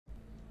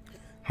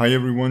Hi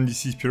everyone,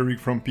 this is Pierrick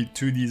from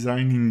Picaut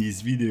Design. In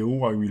this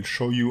video I will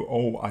show you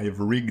how I've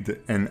rigged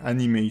and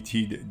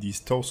animated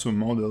this torso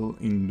model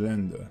in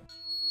Blender.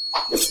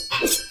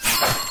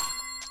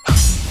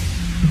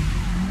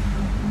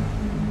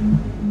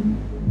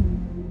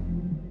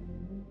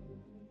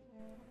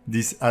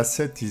 This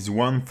asset is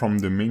one from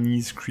the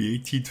minis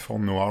created for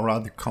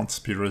Noara the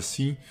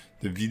Conspiracy,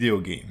 the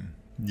video game.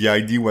 The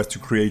idea was to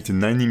create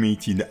an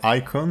animated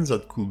icon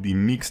that could be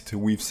mixed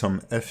with some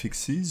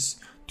FXs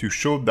to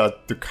show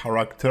that the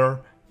character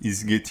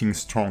is getting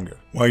stronger.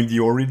 While the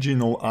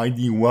original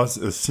idea was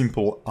a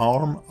simple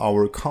arm,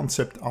 our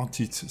concept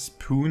artist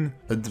Spoon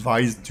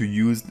advised to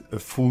use a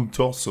full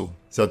torso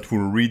that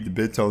will read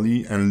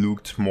betterly and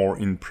looked more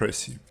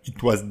impressive.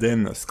 It was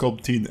then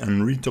sculpted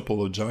and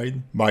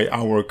retopologized by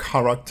our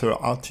character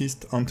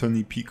artist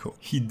Anthony Picaut.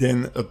 He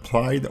then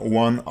applied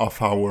one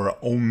of our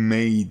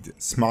homemade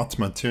smart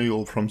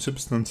material from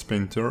Substance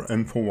Painter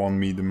and forwarded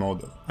me the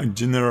model. I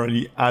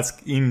generally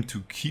ask him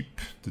to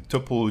keep the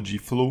topology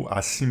flow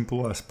as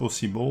simple as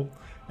possible,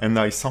 and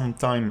I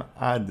sometimes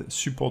add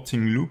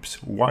supporting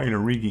loops while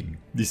rigging.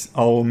 This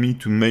allows me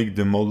to make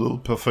the model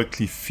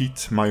perfectly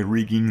fit my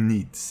rigging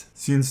needs.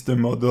 Since the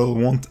model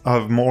won't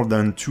have more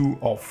than 2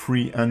 or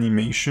 3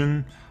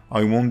 animations,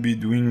 I won't be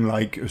doing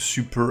like a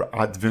super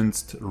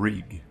advanced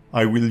rig.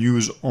 I will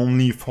use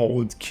only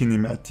forward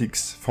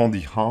kinematics for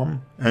the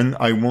arm, and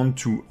I want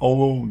to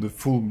allow the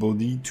full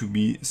body to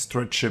be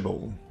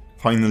stretchable.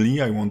 Finally,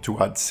 I want to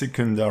add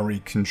secondary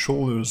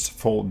controllers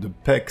for the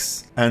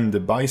pecs and the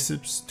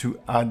biceps to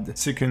add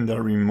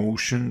secondary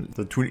motion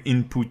that will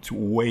input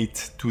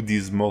weight to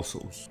these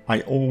muscles.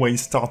 I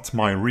always start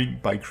my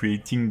rig by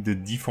creating the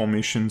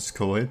deformation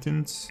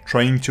skeletons,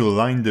 trying to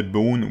align the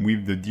bone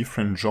with the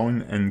different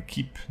joints and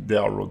keep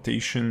their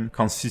rotation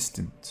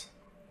consistent.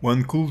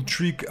 One cool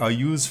trick I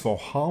use for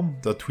arm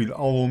that will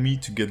allow me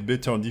to get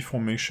better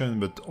deformation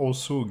but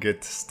also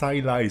get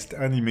stylized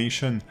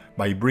animation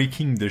by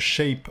breaking the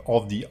shape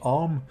of the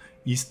arm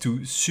is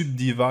to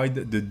subdivide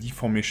the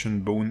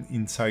deformation bone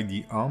inside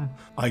the arm.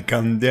 I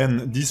can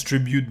then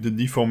distribute the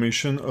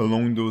deformation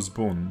along those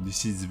bones.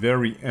 This is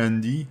very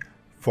handy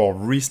for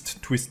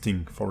wrist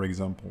twisting, for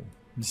example.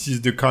 This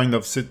is the kind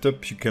of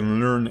setup you can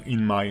learn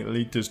in my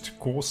latest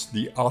course,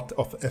 The Art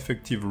of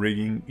Effective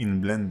Rigging in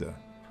Blender.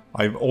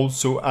 I've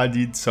also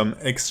added some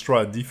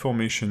extra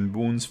deformation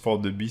bones for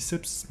the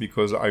biceps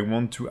because I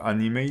want to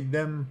animate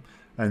them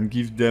and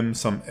give them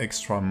some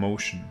extra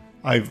motion.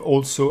 I've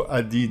also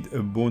added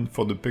a bone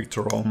for the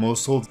pectoral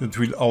muscles that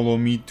will allow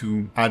me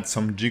to add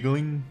some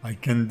jiggling. I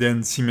can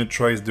then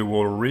symmetrize the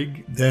whole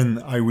rig.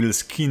 Then I will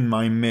skin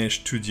my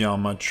mesh to the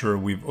armature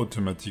with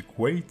automatic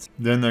weight.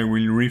 Then I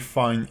will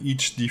refine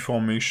each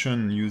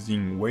deformation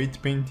using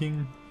weight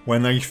painting.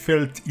 When I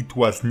felt it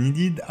was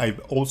needed,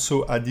 I've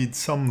also added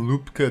some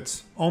loop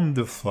cuts on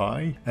the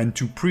fly, and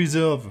to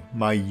preserve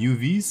my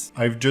UVs,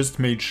 I've just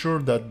made sure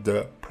that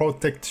the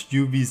Protect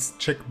UVs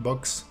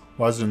checkbox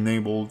was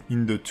enabled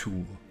in the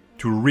tool.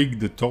 To rig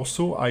the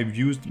torso, I've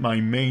used my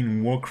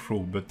main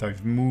workflow, but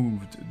I've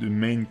moved the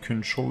main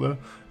controller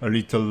a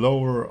little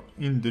lower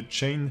in the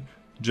chain,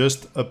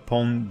 just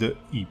upon the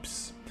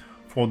hips.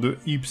 For the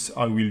hips,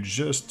 I will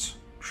just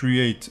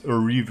create a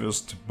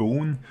reversed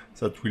bone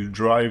that will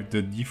drive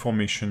the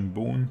deformation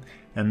bone,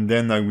 and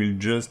then I will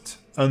just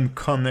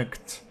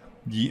unconnect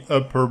the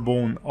upper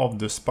bone of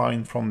the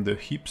spine from the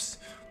hips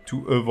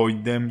to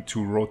avoid them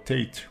to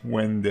rotate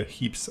when the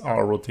hips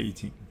are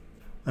rotating.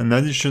 An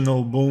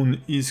additional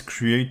bone is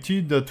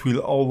created that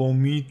will allow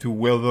me to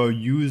whether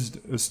use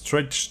a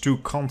stretch to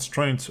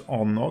constraint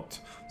or not,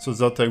 so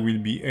that I will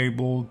be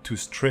able to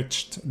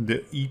stretch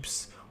the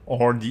hips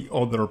or the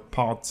other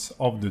parts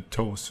of the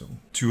torso.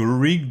 To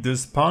rig the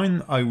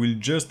spine, I will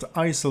just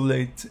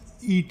isolate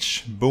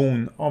each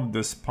bone of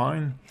the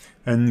spine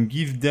and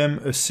give them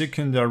a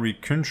secondary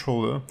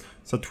controller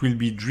that will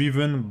be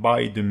driven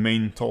by the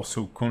main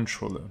torso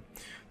controller.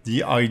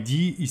 The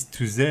idea is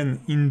to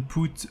then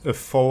input a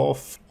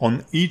fall-off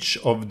on each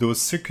of those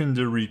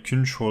secondary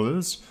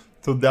controllers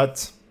so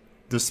that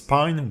the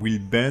spine will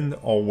bend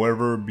or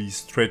whether be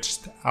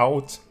stretched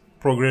out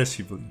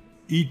progressively.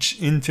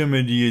 Each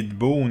intermediate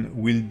bone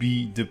will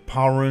be the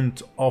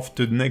parent of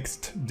the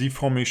next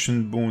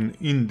deformation bone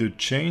in the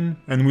chain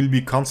and will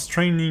be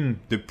constraining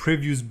the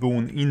previous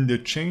bone in the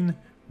chain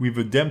with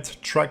a depth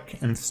track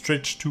and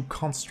stretch to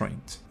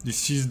constraint.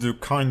 This is the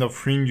kind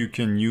of ring you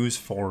can use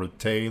for a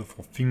tail,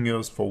 for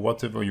fingers, for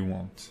whatever you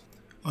want.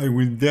 I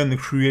will then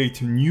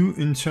create a new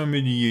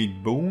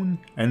intermediate bone,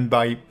 and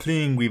by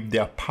playing with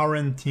their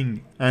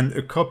parenting and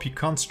a copy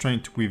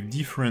constraint with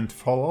different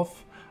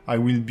fall-off, I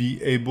will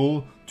be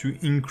able to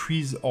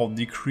increase or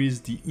decrease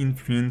the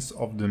influence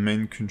of the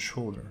main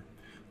controller.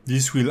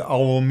 This will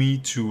allow me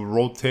to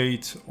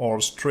rotate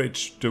or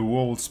stretch the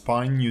whole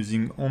spine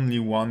using only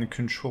one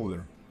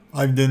controller.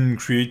 I've then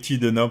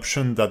created an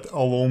option that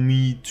allows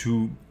me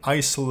to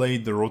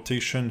isolate the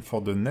rotation for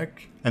the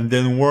neck and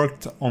then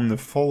worked on the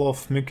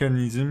fall-off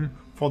mechanism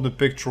for the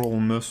pectoral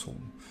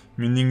muscle,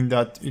 meaning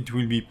that it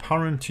will be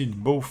parented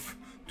both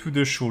to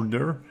the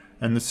shoulder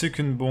and the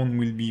second bone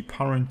will be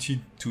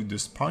parented to the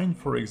spine,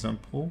 for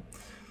example,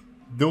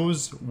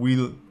 those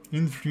will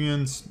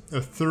influence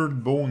a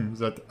third bone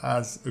that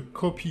has a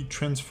copy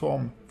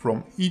transform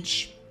from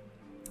each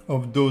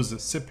of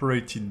those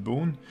separated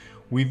bones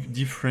with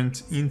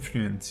different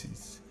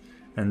influences.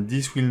 And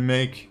this will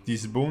make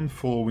this bone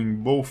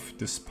following both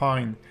the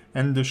spine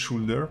and the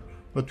shoulder,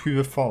 but with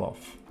a fall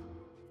off.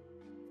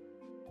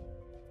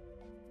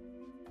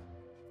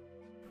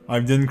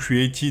 I've then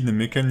created a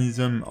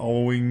mechanism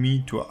allowing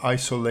me to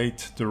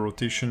isolate the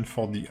rotation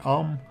for the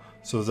arm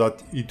so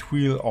that it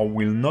will or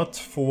will not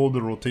follow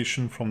the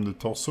rotation from the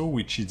torso,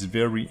 which is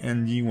very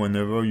handy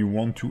whenever you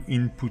want to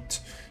input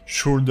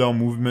shoulder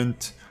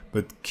movement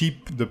but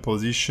keep the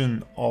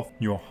position of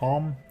your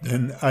arm.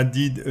 Then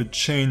added a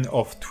chain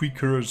of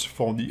tweakers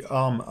for the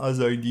arm as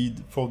I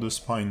did for the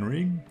spine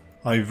rig.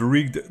 I've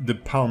rigged the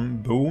palm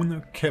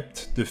bone,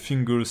 kept the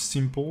fingers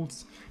simple,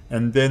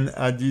 and then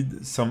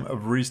added some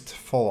wrist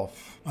fall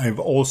off. I've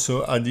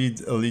also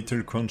added a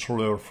little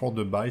controller for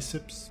the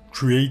biceps,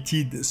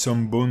 created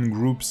some bone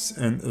groups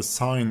and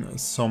assigned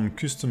some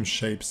custom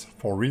shapes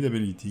for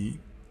readability,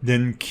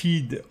 then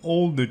keyed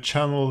all the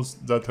channels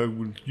that I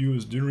would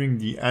use during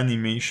the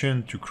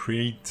animation to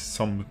create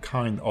some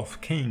kind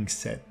of keying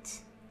set.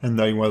 And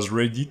I was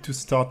ready to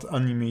start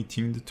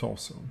animating the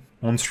torso.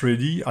 Once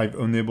ready, I've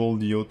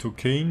enabled the auto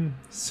keying,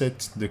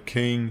 set the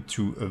keying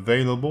to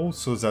available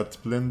so that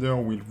Blender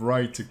will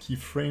write a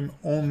keyframe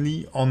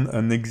only on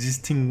an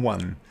existing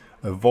one,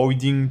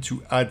 avoiding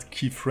to add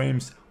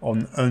keyframes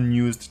on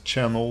unused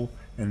channel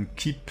and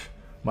keep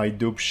my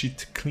dope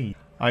sheet clean.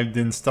 I've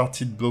then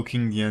started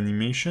blocking the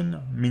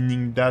animation,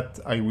 meaning that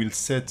I will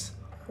set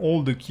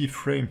all the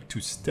keyframes to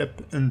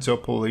step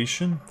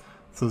interpolation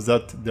so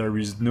that there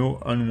is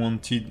no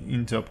unwanted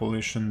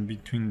interpolation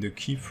between the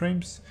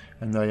keyframes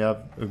and I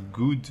have a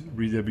good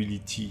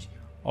readability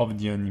of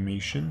the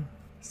animation.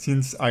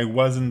 Since I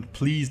wasn't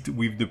pleased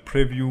with the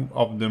preview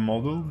of the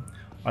model,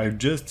 I've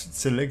just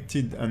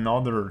selected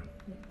another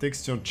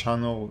texture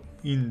channel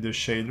in the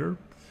shader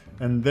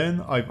and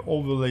then I've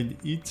overlaid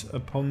it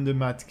upon the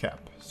matte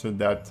cap so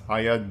that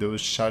I add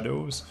those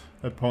shadows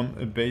upon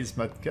a base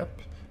matte cap,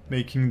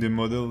 making the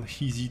model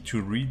easy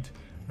to read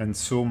and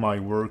so my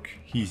work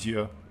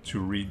easier to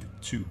read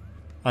too.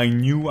 I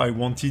knew I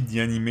wanted the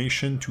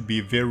animation to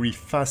be very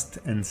fast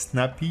and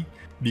snappy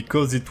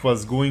because it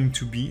was going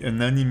to be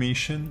an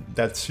animation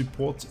that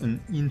supports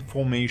an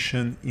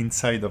information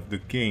inside of the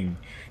game.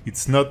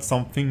 It's not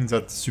something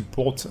that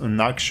supports an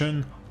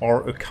action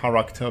or a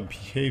character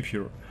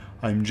behavior.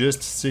 I'm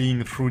just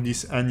saying through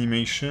this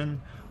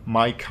animation,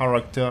 my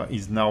character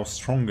is now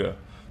stronger.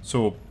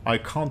 So I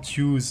can't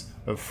use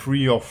a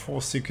 3 or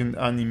 4 second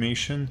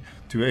animation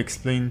to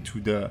explain to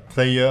the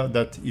player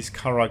that his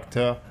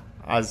character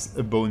has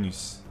a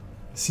bonus.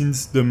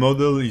 Since the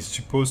model is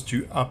supposed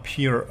to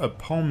appear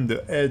upon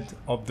the head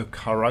of the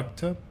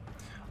character,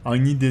 I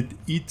needed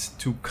it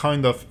to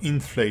kind of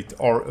inflate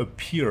or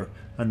appear,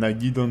 and I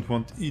didn't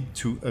want it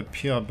to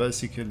appear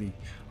basically.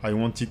 I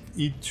wanted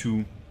it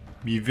to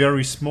be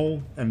very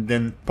small and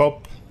then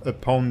pop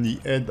upon the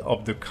head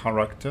of the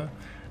character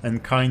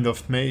and kind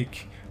of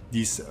make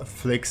this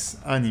flex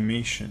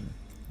animation.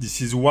 This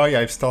is why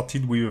I've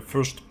started with a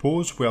first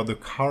pose where the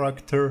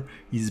character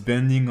is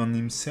bending on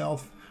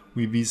himself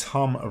with his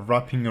arm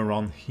wrapping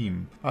around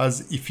him,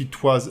 as if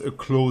it was a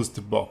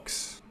closed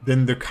box.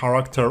 Then the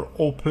character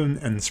opened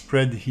and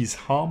spread his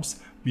arms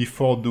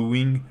before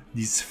doing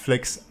this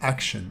flex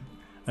action.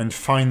 And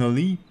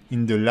finally,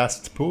 in the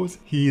last pose,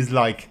 he is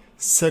like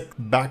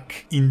sucked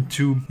back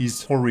into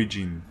his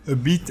origin. A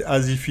bit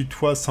as if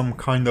it was some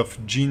kind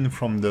of genie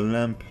from the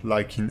lamp,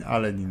 like in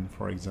Aladdin,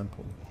 for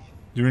example.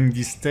 During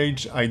this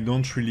stage, I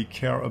don't really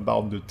care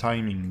about the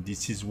timing.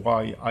 This is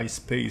why I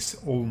space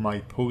all my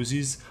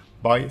poses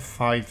by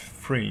 5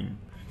 frames.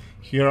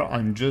 Here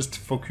I'm just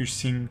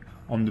focusing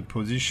on the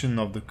position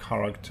of the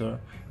character,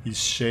 his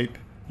shape,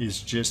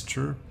 his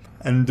gesture,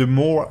 and the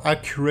more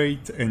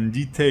accurate and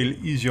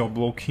detailed is your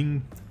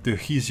blocking, the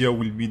easier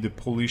will be the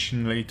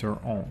polishing later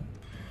on.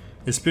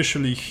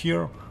 Especially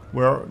here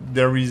where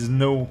there is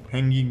no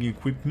hanging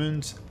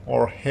equipment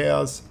or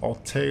hairs or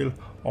tail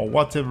or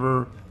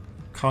whatever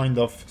kind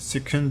of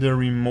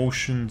secondary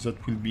motion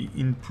that will be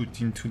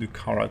input into the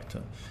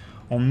character.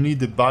 Only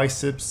the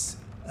biceps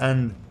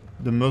and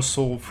the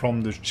muscle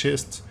from the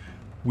chest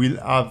will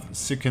have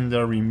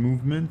secondary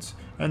movement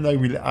and I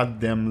will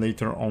add them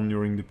later on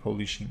during the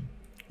polishing.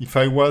 If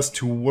I was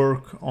to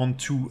work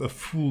onto a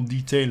full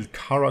detailed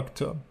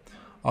character,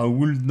 I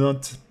would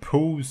not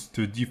pose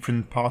the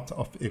different part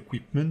of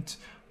equipment,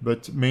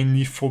 but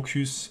mainly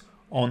focus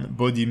on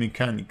body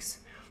mechanics.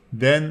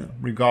 Then,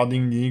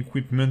 regarding the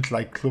equipment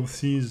like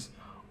clothes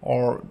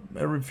or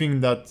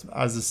everything that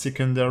has a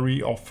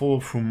secondary or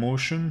follow-through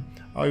motion,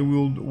 I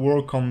will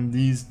work on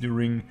these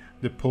during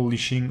the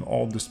polishing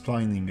or the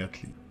splining at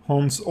least.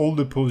 Once all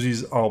the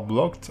poses are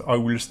blocked, I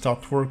will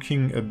start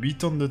working a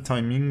bit on the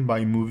timing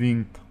by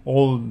moving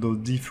all the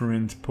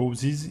different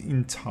poses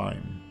in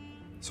time.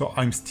 So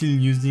I'm still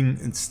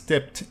using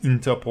stepped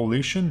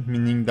interpolation,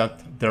 meaning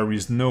that there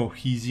is no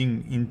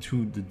easing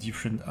into the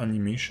different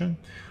animation.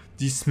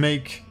 This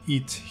makes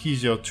it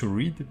easier to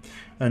read,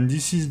 and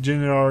this is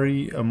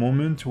generally a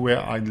moment where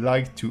I'd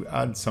like to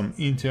add some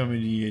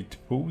intermediate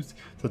pause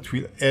that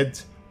will aid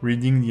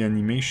reading the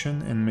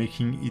animation and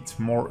making it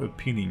more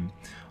appealing.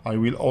 I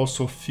will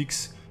also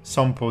fix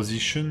some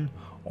position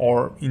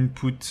or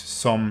input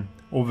some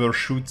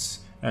overshoots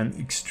and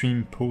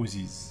extreme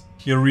poses.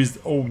 Here is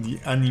how the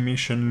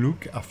animation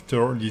look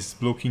after this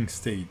blocking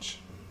stage.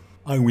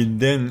 I will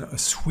then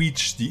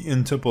switch the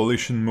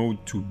interpolation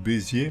mode to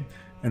Bezier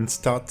and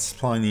start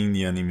splining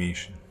the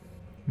animation.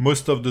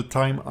 Most of the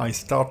time I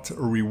start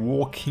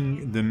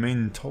reworking the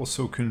main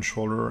torso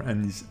controller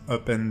and its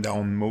up and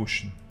down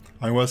motion.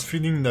 I was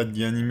feeling that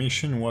the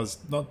animation was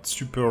not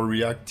super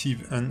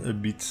reactive and a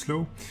bit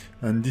slow,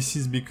 and this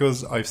is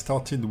because I've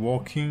started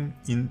working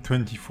in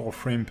 24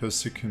 frames per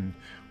second,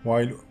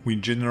 while we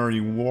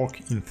generally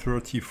work in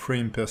 30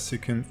 frames per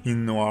second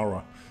in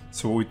Noara.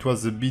 So it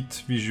was a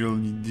bit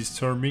visually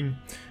disturbing,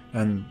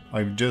 and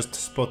I've just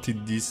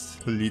spotted this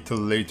a little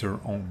later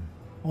on.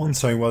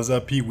 Once I was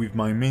happy with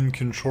my main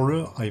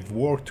controller, I've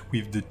worked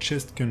with the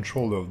chest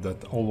controller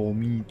that allow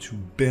me to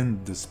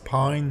bend the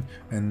spine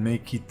and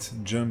make it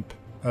jump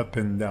up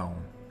and down.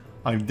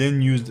 I've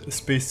then used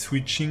space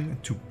switching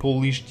to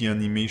polish the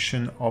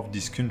animation of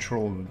this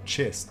controller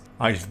chest.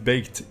 I've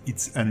baked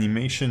its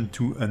animation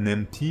to an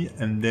empty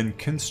and then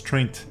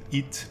constrained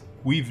it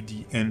with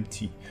the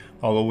empty,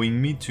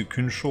 allowing me to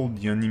control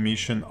the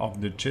animation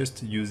of the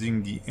chest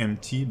using the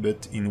empty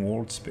but in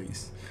world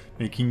space,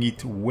 making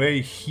it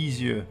way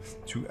easier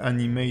to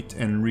animate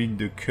and read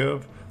the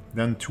curve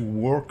than to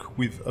work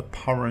with a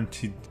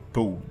parented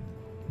bone.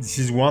 This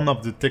is one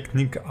of the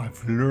techniques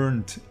I've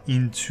learned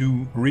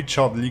into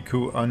Richard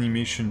Lico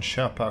animation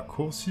Sherpa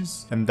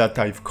courses and that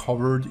I've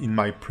covered in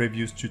my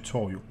previous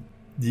tutorial.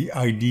 The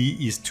idea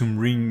is to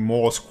bring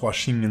more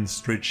squashing and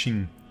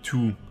stretching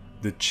to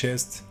the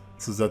chest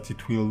so that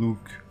it will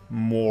look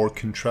more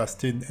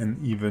contrasted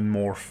and even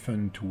more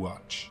fun to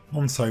watch.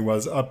 Once I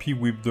was happy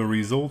with the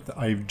result,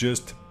 I've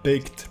just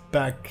baked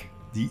back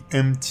the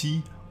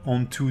empty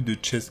onto the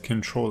chest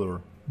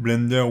controller.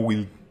 Blender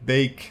will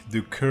bake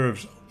the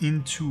curves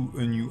into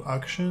a new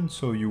action,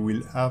 so you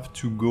will have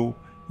to go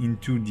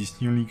into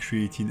this newly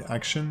created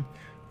action,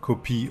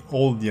 copy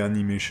all the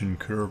animation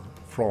curve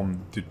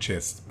from the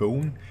chest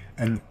bone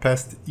and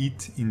paste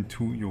it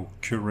into your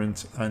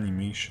current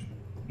animation.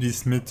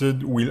 This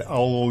method will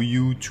allow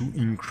you to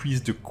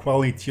increase the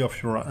quality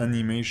of your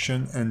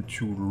animation and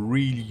to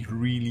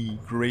really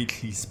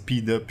greatly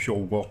speed up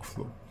your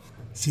workflow.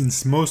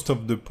 Since most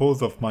of the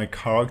poses of my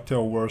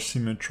character were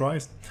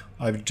symmetrized,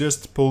 I've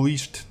just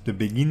polished the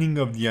beginning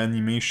of the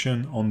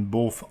animation on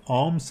both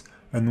arms,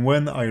 and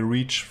when I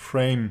reach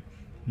frame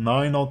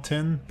 9 or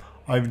 10,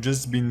 I've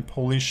just been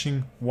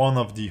polishing one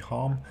of the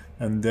arms,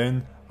 and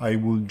then I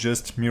will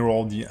just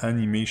mirror the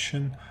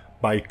animation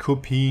by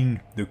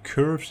copying the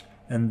curves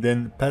and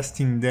then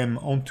pasting them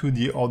onto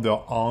the other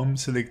arm,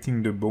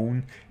 selecting the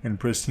bone and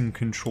pressing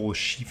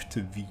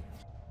Ctrl-Shift-V.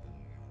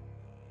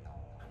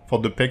 For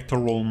the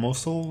pectoral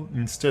muscle,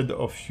 instead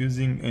of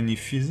using any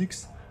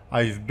physics,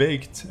 I've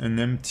baked an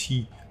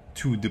empty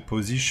to the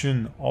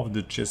position of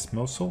the chest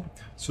muscle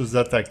so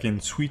that I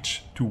can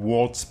switch to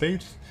world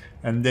space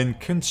and then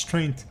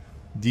constrain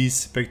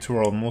this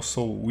pectoral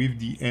muscle with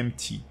the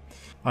empty.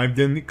 I've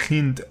then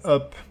cleaned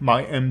up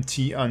my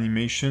empty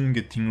animation,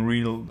 getting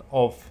rid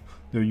of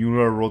the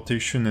Euler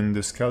rotation and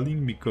the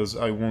scaling because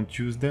I won't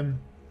use them.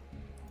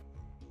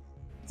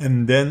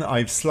 And then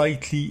I've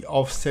slightly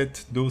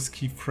offset those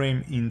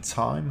keyframes in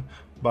time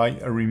by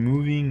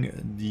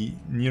removing the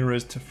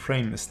nearest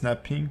frame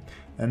snapping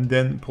and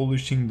then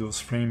polishing those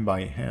frames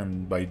by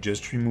hand by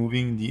just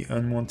removing the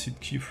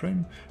unwanted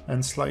keyframe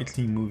and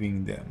slightly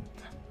moving them.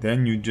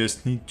 Then you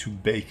just need to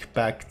bake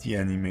back the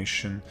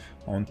animation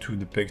onto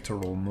the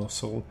pectoral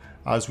muscle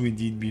as we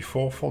did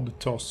before for the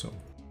torso.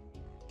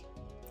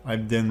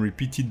 I've then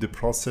repeated the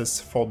process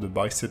for the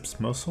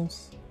biceps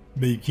muscles,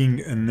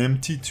 baking an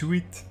empty to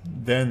it,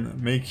 then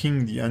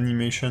making the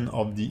animation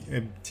of the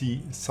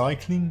empty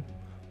cycling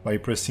by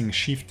pressing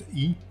Shift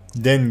E,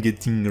 then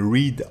getting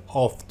rid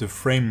of the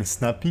frame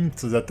snapping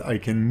so that I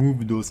can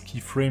move those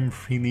keyframes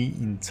freely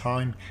in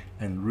time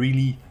and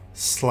really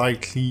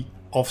slightly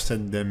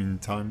offset them in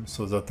time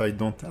so that I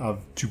don't have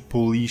to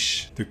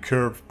polish the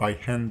curve by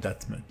hand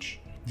that much.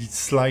 This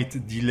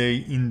slight delay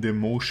in the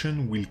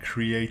motion will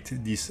create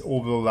this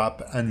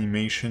overlap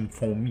animation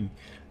for me,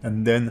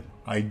 and then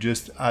I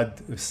just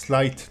add a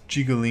slight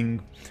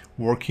jiggling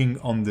working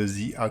on the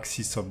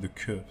z-axis of the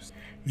curves.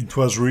 It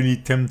was really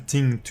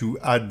tempting to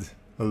add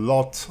a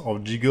lot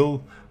of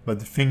jiggle, but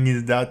the thing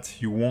is that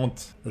you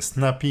want a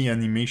snappy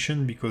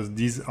animation because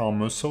these are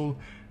muscle,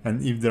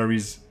 and if there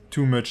is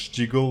too much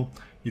jiggle,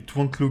 it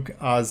won't look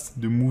as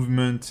the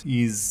movement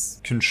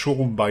is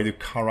controlled by the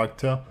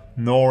character,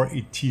 nor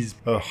it is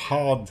a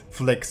hard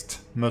flexed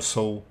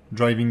muscle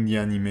driving the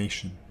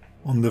animation.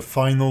 On the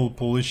final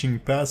polishing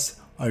pass,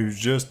 I've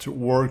just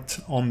worked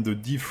on the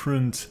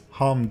different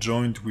arm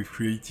joint we're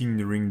creating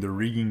during the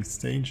rigging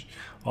stage,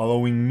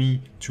 allowing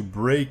me to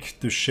break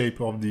the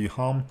shape of the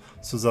arm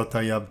so that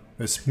I have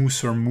a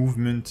smoother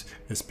movement,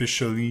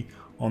 especially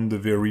on the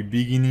very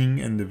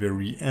beginning and the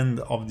very end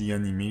of the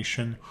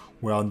animation,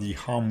 where the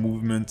arm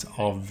movements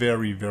are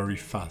very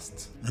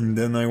fast. And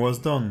then I was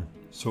done.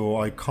 So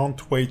I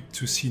can't wait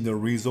to see the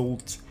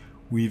result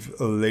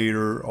with a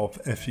layer of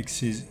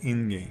FXs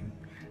in-game.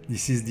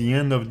 This is the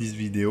end of this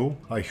video.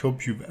 I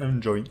hope you've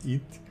enjoyed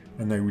it,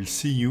 and I will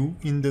see you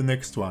in the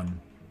next one.